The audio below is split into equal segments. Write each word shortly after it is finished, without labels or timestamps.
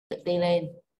tay lên.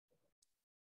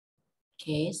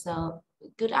 Okay, so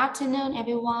good afternoon,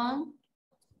 everyone.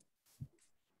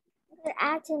 Good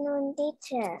afternoon,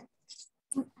 teacher.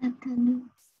 Good afternoon.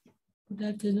 Good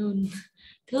afternoon.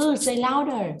 Thư, say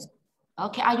louder.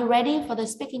 Okay, are you ready for the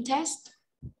speaking test?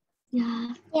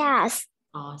 Yeah. Yes.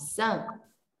 Awesome.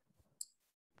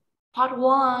 Part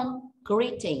 1,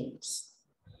 greetings.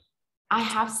 I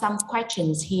have some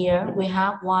questions here. We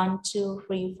have 1, 2,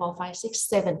 3, 4, 5, 6,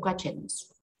 7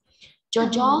 questions. Your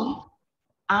job,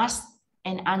 ask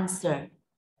and answer.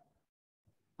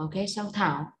 Okay, Thanh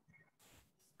Thảo,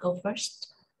 go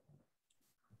first.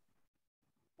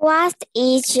 What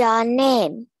is your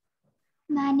name?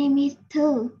 My name is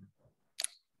Thư.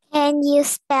 Can you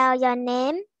spell your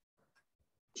name?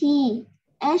 T-H-U.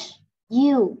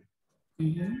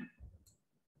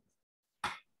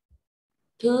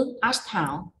 Thư, ask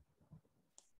Thảo.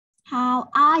 How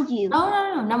are you?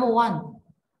 No, number 1.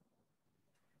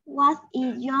 What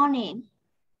is your name?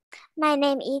 My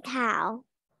name is Thảo.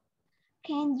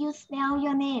 Can you spell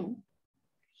your name?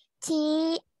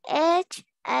 T-H-A-O.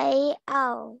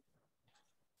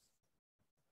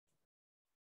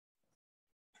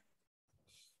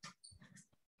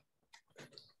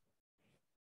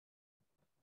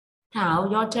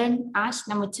 Thảo, your turn. Ask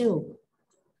number 2.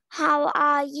 How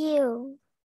are you?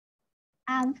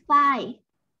 I'm fine.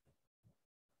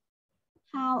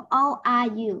 How old are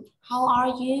you? How are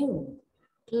you?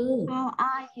 Thư. How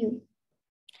are you?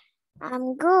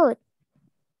 I'm good.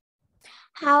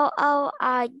 How old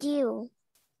are you?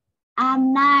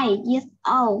 I'm 9 years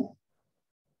old.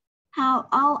 How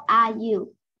old are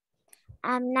you?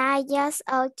 I'm 9 years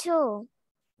old too.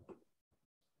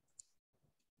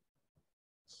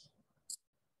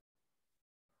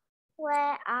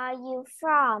 Where are you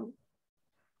from?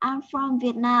 I'm from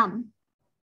Vietnam.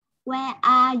 Where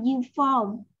are you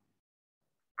from?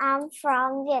 I'm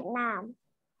from Vietnam.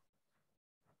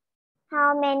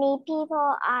 How many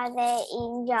people are there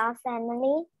in your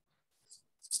family?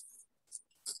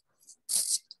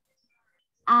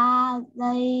 Are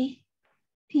they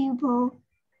people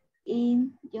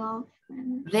in your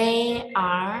family? They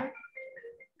are.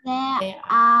 There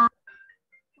are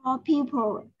 4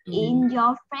 people in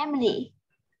your family.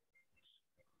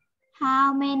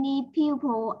 How many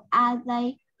people are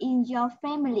they in your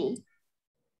family?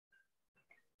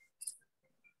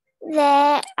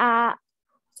 There are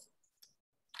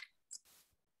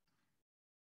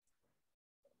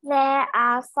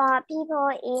 4 people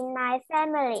in my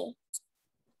family.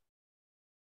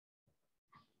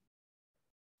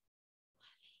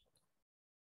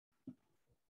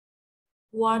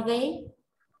 Who are they?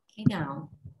 Cái nào?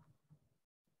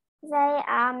 They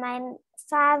are my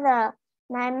father,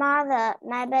 my mother,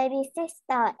 my baby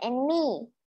sister, and me.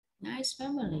 Nice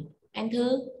family. And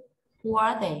Thư, who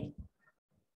are they?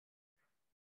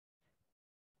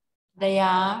 They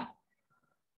are.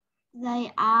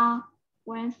 They are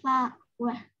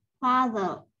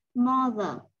father,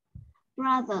 mother,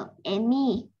 brother, and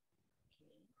me.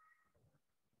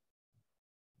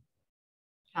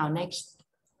 How next?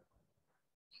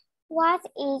 What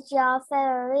is your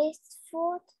favorite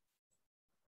food?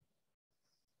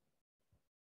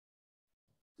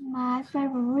 My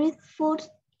favorite food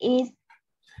is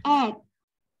egg.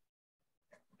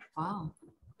 Wow.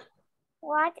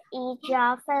 What is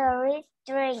your favorite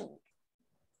drink?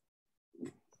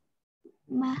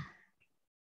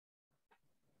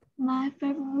 My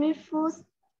favorite food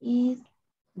is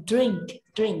Drink.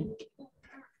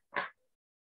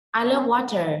 I love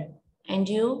water. And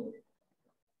you?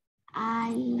 I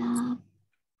love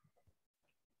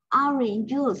orange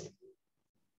juice.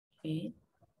 Okay.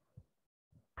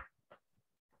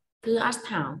 Thư, ask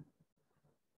Thảo.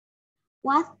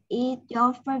 What is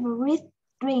your favorite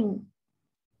drink?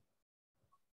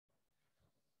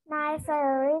 My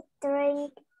favorite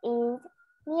drink is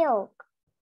milk.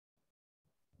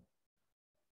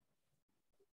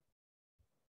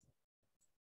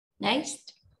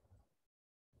 Next.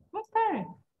 What's there?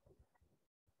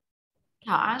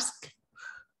 Thảo, ask.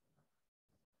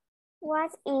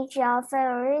 What is your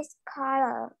favorite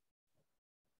color?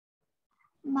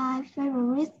 My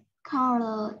favorite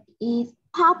color is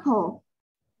purple.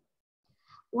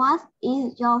 What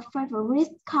is your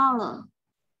favorite color?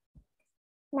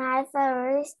 My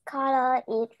favorite color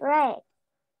is red.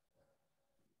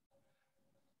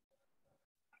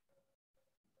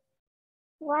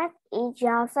 What is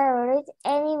your favorite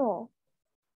animal?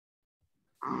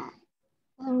 My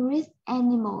favorite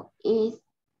animal is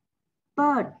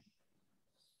bird.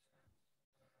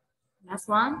 Last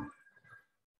one.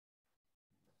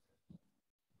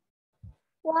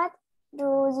 What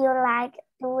do you like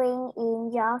doing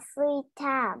in your free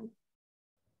time?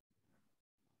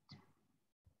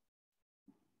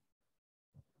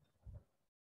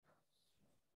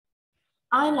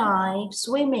 I like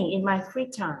swimming in my free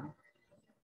time.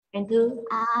 Anh Thư?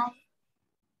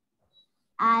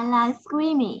 I like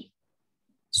swimming.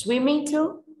 Swimming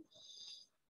too?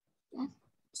 Yes.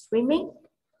 Swimming?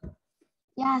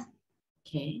 Yes.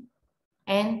 Okay.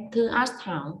 And Thư asked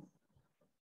Thảo.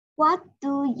 What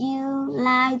do you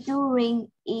like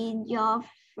doing in your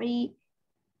free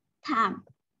time?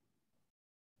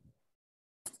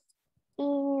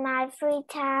 In my free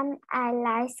time, I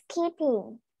like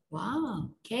skipping. Wow.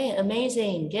 Okay,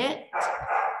 amazing. Good.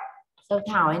 So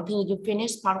Thảo and Thư, you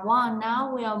finished part 1.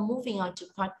 Now we are moving on to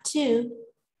part 2.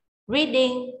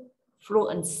 Reading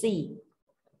fluency.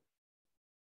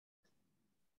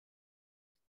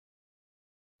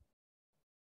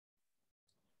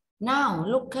 Now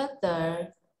look at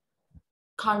the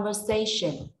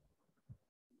conversation.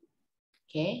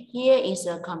 Okay, here is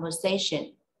a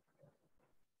conversation.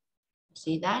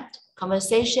 See that?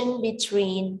 Conversation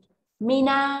between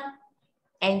Mina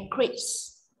and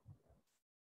Chris.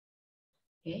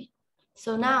 Okay,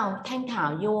 so now Thanh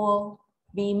Thảo, you will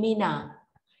be Mina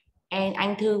and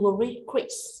Anh Thư will read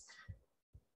Chris.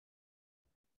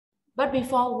 But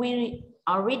before we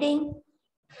are reading,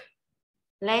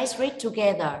 let's read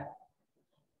together.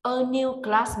 A new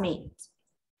classmate.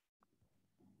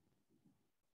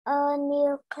 A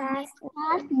new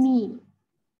classmate.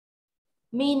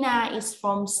 Mina is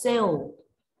from Seoul.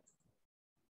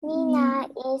 Mina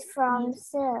is from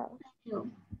Seoul.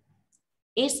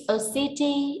 It's a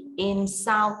city in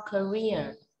South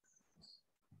Korea.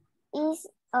 Is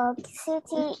a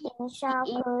city in South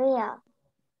Korea.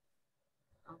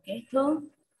 Okay, Thư,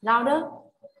 louder.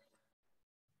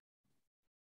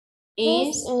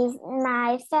 This is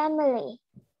my family.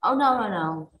 Oh,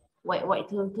 no. Wait,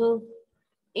 Thư.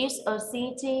 It's a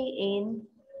city in...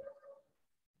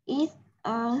 It's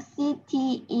a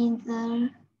city in the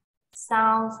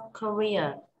South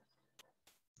Korea.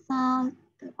 South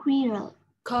Korea.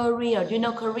 Korea. Do you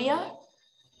know Korea?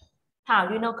 How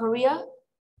do you know Korea?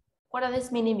 What does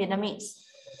this mean in Vietnamese?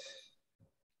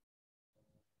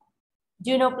 Do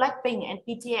you know Blackpink and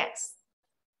BTS?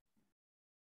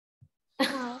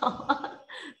 No.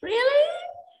 Really?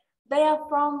 They are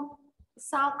from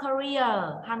South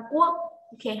Korea, Hàn Quốc.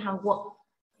 Okay, Hàn Quốc.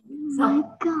 So, My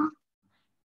God.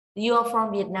 you are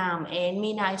from Vietnam and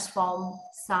Mina is from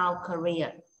South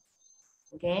Korea.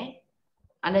 Okay,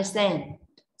 understand?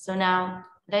 So now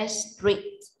let's read.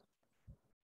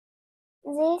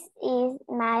 This is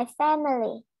my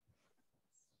family.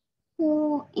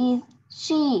 Who is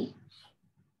she?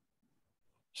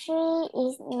 She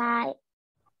is my...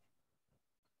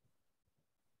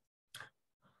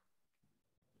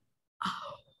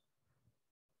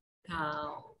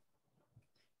 Thảo.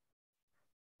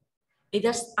 Is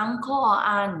that uncle or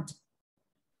aunt?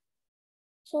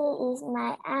 She is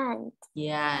my aunt.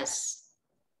 Yes.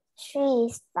 She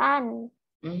is fun.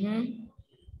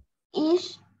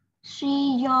 Is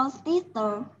she your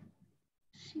sister?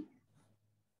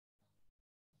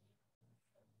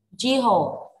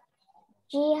 Jiho.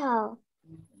 Jiho.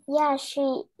 Yeah,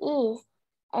 she is.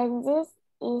 And this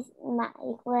is my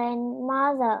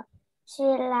grandmother. She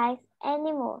likes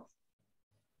animals.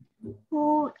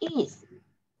 Who is?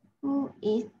 Who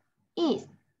is?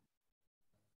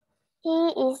 He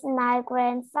is my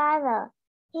grandfather.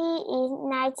 He is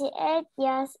 98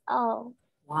 years old.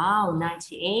 Wow,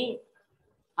 98.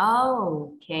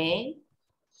 Oh, okay.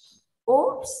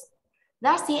 Oops,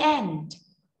 that's the end.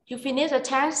 You finished the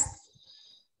test?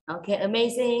 Okay,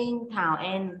 amazing, Thảo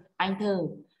and Anh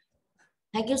Thư.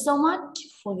 Thank you so much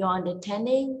for your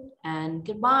understanding and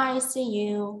goodbye. See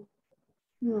you.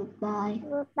 Goodbye.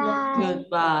 Goodbye.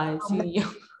 Goodbye. See you.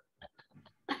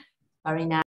 Very nice.